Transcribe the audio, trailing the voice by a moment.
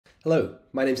Hello,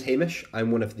 my name's Hamish.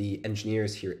 I'm one of the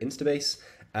engineers here at Instabase,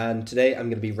 and today I'm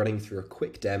going to be running through a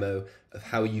quick demo of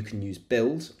how you can use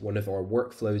Build, one of our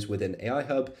workflows within AI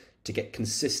Hub, to get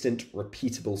consistent,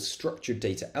 repeatable, structured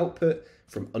data output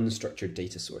from unstructured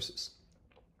data sources.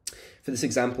 For this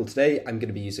example today, I'm going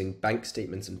to be using bank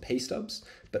statements and pay stubs,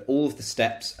 but all of the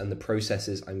steps and the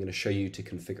processes I'm going to show you to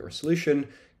configure a solution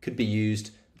could be used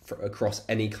across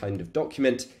any kind of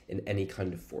document in any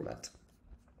kind of format.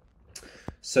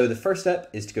 So the first step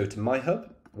is to go to My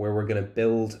Hub, where we're going to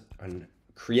build and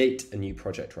create a new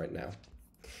project right now.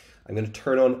 I'm going to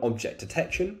turn on object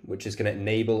detection, which is going to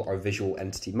enable our visual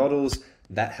entity models.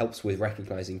 That helps with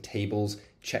recognizing tables,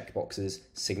 checkboxes,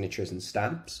 signatures, and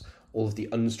stamps, all of the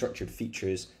unstructured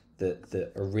features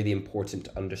that are really important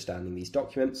to understanding these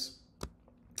documents.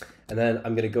 And then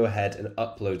I'm going to go ahead and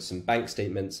upload some bank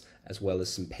statements as well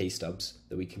as some pay stubs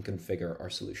that we can configure our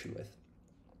solution with.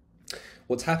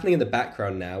 What's happening in the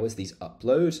background now as these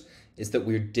upload is that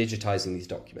we're digitizing these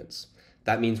documents.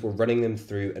 That means we're running them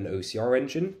through an OCR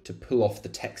engine to pull off the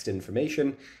text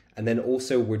information, and then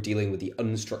also we're dealing with the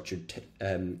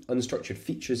unstructured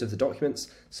features of the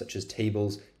documents, such as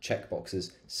tables,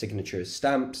 checkboxes, signatures,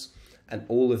 stamps, and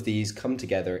all of these come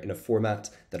together in a format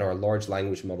that our large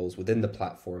language models within the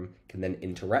platform can then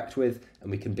interact with,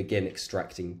 and we can begin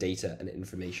extracting data and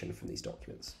information from these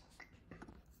documents.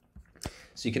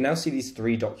 So you can now see these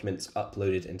three documents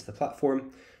uploaded into the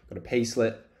platform. We've got a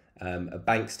payslip, a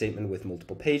bank statement with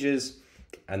multiple pages,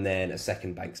 and then a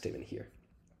second bank statement here.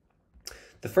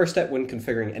 The first step when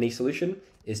configuring any solution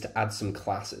is to add some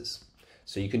classes.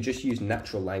 So you can just use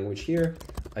natural language here.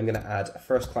 I'm going to add a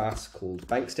first class called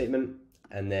bank statement,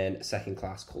 and then a second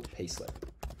class called payslip.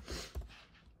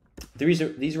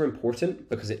 These are important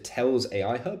because it tells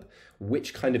AI Hub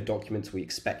which kind of documents we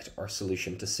expect our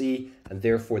solution to see, and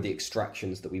therefore the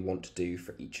extractions that we want to do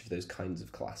for each of those kinds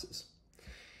of classes.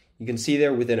 You can see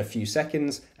there within a few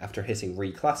seconds, after hitting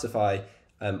reclassify,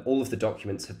 all of the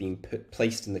documents have been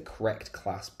placed in the correct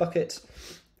class bucket,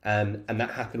 and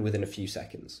that happened within a few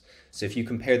seconds. So if you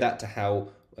compare that to how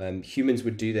humans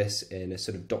would do this in a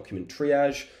sort of document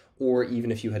triage, or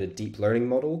even if you had a deep learning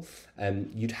model,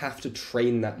 you'd have to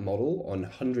train that model on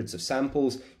hundreds of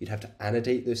samples, you'd have to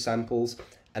annotate those samples,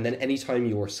 and then anytime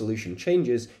your solution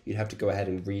changes, you'd have to go ahead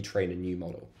and retrain a new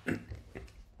model.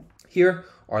 Here,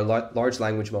 our large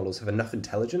language models have enough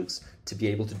intelligence to be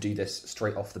able to do this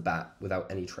straight off the bat without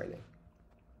any training.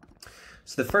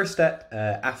 So the first step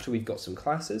after we've got some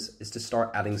classes is to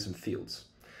start adding some fields.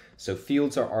 So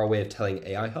fields are our way of telling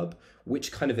AI Hub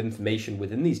which kind of information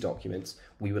within these documents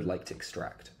we would like to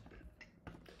extract.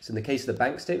 So in the case of the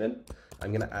bank statement,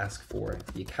 I'm going to ask for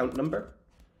the account number,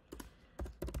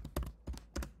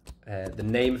 the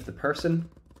name of the person,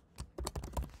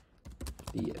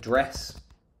 the address,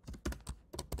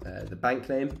 the bank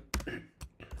name,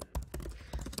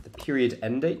 the period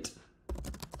end date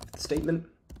of the statement,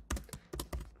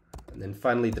 and then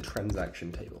finally the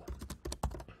transaction table.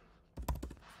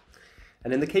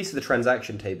 And in the case of the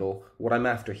transaction table, what I'm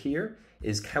after here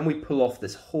is, can we pull off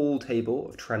this whole table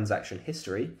of transaction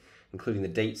history, including the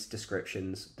dates,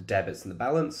 descriptions, the debits, and the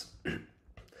balance,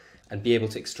 and be able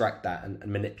to extract that and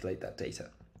manipulate that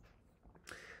data.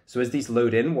 So as these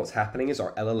load in, what's happening is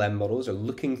our LLM models are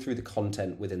looking through the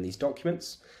content within these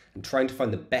documents and trying to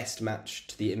find the best match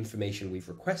to the information we've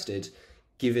requested,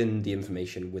 given the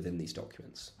information within these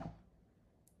documents.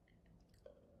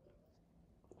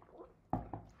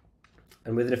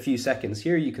 And within a few seconds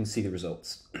here, you can see the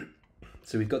results.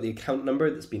 So we've got the account number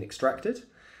that's been extracted,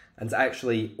 and it's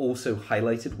actually also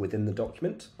highlighted within the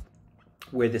document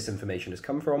where this information has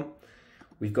come from.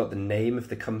 We've got the name of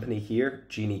the company here,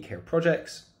 Genie Care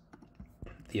Projects,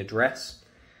 the address,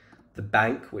 the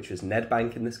bank, which is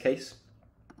Nedbank in this case,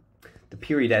 the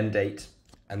period end date,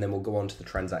 and then we'll go on to the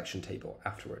transaction table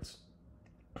afterwards.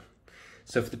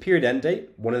 So for the period end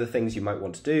date, one of the things you might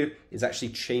want to do is actually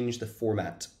change the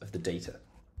format of the data.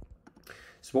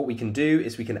 So what we can do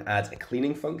is we can add a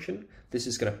cleaning function. This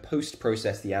is going to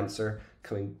post-process the answer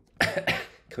coming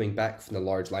back from the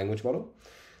large language model.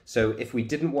 So if we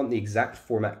didn't want the exact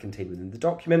format contained within the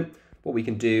document, what we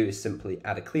can do is simply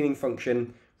add a cleaning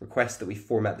function, request that we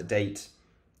format the date,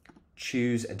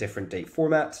 choose a different date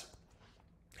format,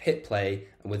 hit play,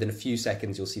 and within a few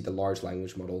seconds, you'll see the large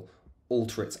language model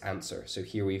alter its answer. So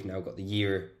here we've now got the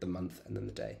year, the month, and then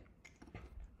the day.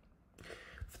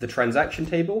 For the transaction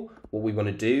table, what we want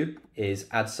to do is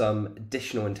add some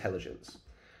additional intelligence.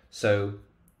 So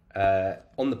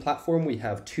on the platform, we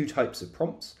have two types of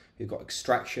prompts. We've got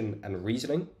extraction and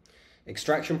reasoning.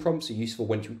 Extraction prompts are useful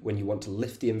when you want to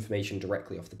lift the information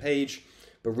directly off the page,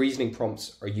 but reasoning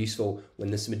prompts are useful when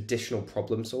there's some additional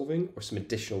problem solving or some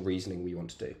additional reasoning we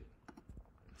want to do.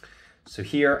 So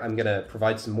here I'm going to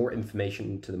provide some more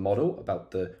information to the model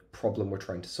about the problem we're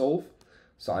trying to solve.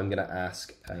 So I'm going to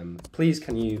ask, please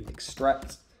can you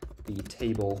extract the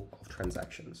table of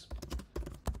transactions?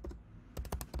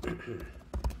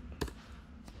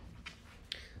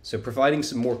 So providing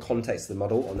some more context to the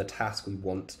model on the task we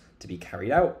want to be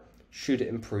carried out should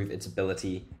improve its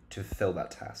ability to fulfill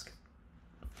that task.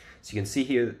 So you can see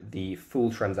here the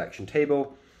full transaction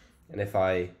table, and if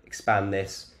I expand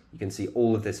this, you can see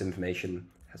all of this information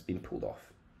has been pulled off.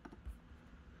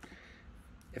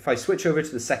 If I switch over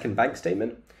to the second bank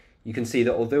statement, you can see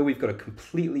that although we've got a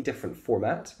completely different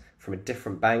format from a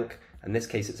different bank, in this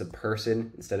case it's a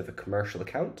person instead of a commercial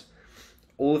account,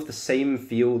 all of the same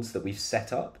fields that we've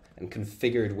set up and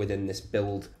configured within this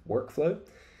build workflow,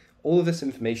 all of this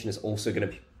information is also going to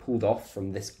be pulled off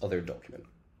from this other document.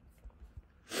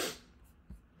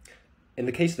 In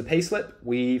the case of the payslip,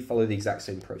 we follow the exact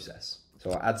same process.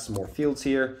 So I'll add some more fields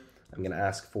here. I'm going to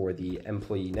ask for the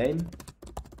employee name,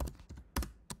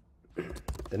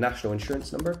 the national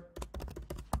insurance number,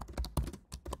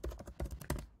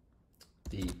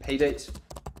 the pay date,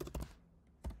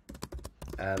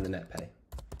 and the net pay.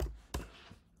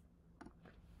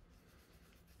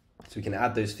 So we can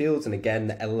add those fields, and again,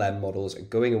 the LLM models are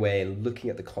going away and looking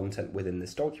at the content within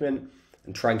this document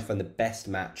and trying to find the best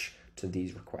match to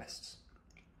these requests.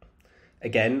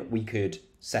 Again, we could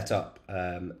set up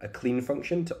a clean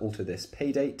function to alter this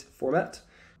pay date format.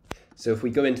 So if we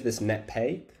go into this net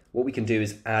pay, what we can do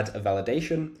is add a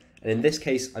validation. And in this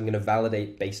case, I'm going to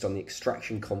validate based on the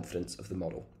extraction confidence of the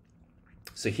model.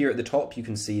 So here at the top, you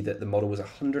can see that the model was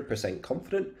 100%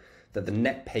 confident that the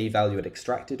net pay value it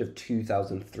extracted of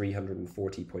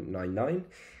 2,340.99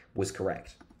 was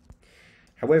correct.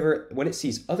 However, when it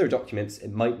sees other documents,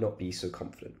 it might not be so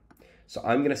confident. So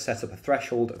I'm going to set up a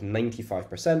threshold of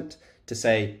 95% to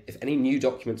say if any new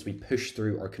documents we push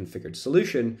through our configured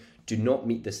solution do not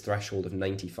meet this threshold of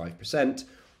 95%,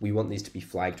 we want these to be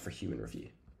flagged for human review.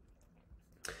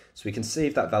 So we can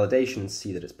save that validation and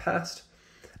see that it's passed.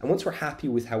 And once we're happy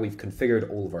with how we've configured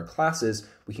all of our classes,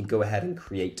 we can go ahead and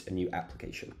create a new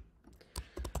application.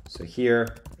 So here,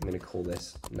 I'm going to call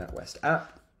this NatWest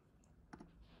app.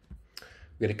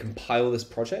 We're going to compile this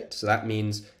project. So that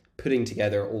means putting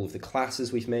together all of the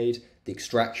classes we've made, the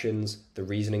extractions, the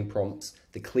reasoning prompts,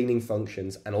 the cleaning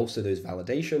functions, and also those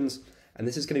validations. And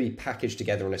this is going to be packaged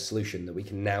together in a solution that we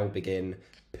can now begin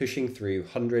pushing through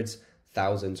hundreds,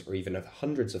 thousands, or even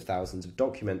hundreds of thousands of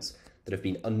documents that have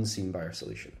been unseen by our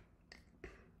solution.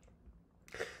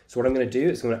 So what I'm going to do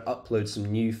is I'm going to upload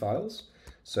some new files.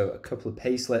 So a couple of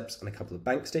pay slips and a couple of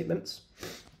bank statements.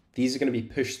 These are going to be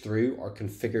pushed through our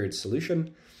configured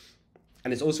solution.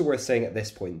 And it's also worth saying at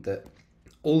this point that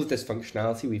all of this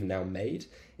functionality we've now made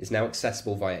is now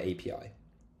accessible via API.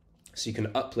 So you can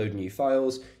upload new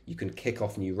files, you can kick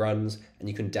off new runs, and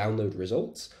you can download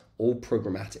results all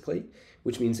programmatically,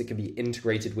 which means it can be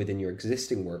integrated within your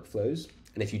existing workflows.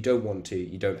 And if you don't want to,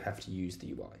 you don't have to use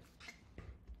the UI.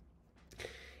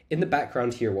 In the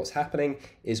background here, what's happening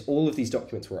is all of these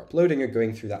documents we're uploading are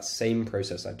going through that same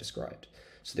process I've described.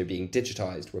 So they're being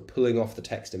digitized. We're pulling off the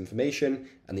text information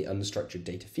and the unstructured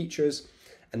data features.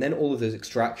 And then all of those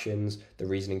extractions, the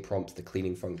reasoning prompts, the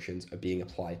cleaning functions are being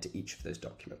applied to each of those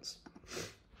documents.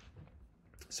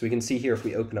 So we can see here if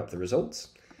we open up the results,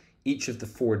 each of the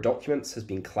 4 documents has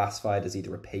been classified as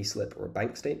either a payslip or a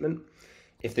bank statement.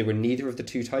 If they were neither of the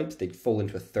 2 types, they'd fall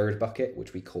into a third bucket,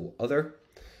 which we call other.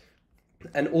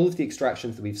 And all of the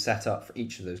extractions that we've set up for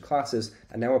each of those classes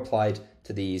are now applied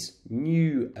to these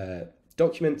new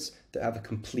documents that have a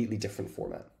completely different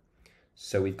format.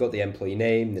 So we've got the employee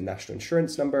name, the national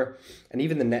insurance number, and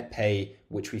even the net pay,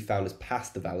 which we found has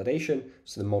passed the validation,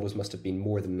 so the models must have been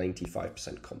more than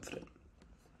 95% confident.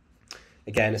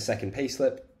 Again, a second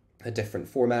payslip, a different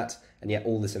format, and yet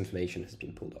all this information has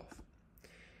been pulled off.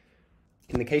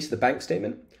 In the case of the bank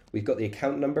statement, we've got the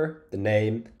account number, the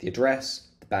name, the address,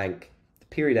 the bank, the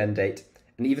period end date,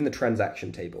 and even the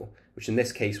transaction table, which in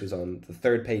this case was on the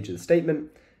 3rd page of the statement,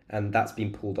 and that's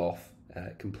been pulled off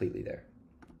completely there.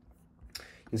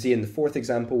 You can see in the 4th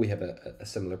example, we have a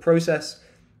similar process,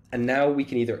 and now we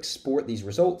can either export these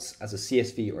results as a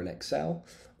CSV or an Excel,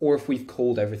 or if we've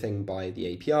called everything by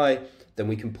the API, then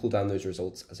we can pull down those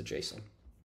results as a JSON.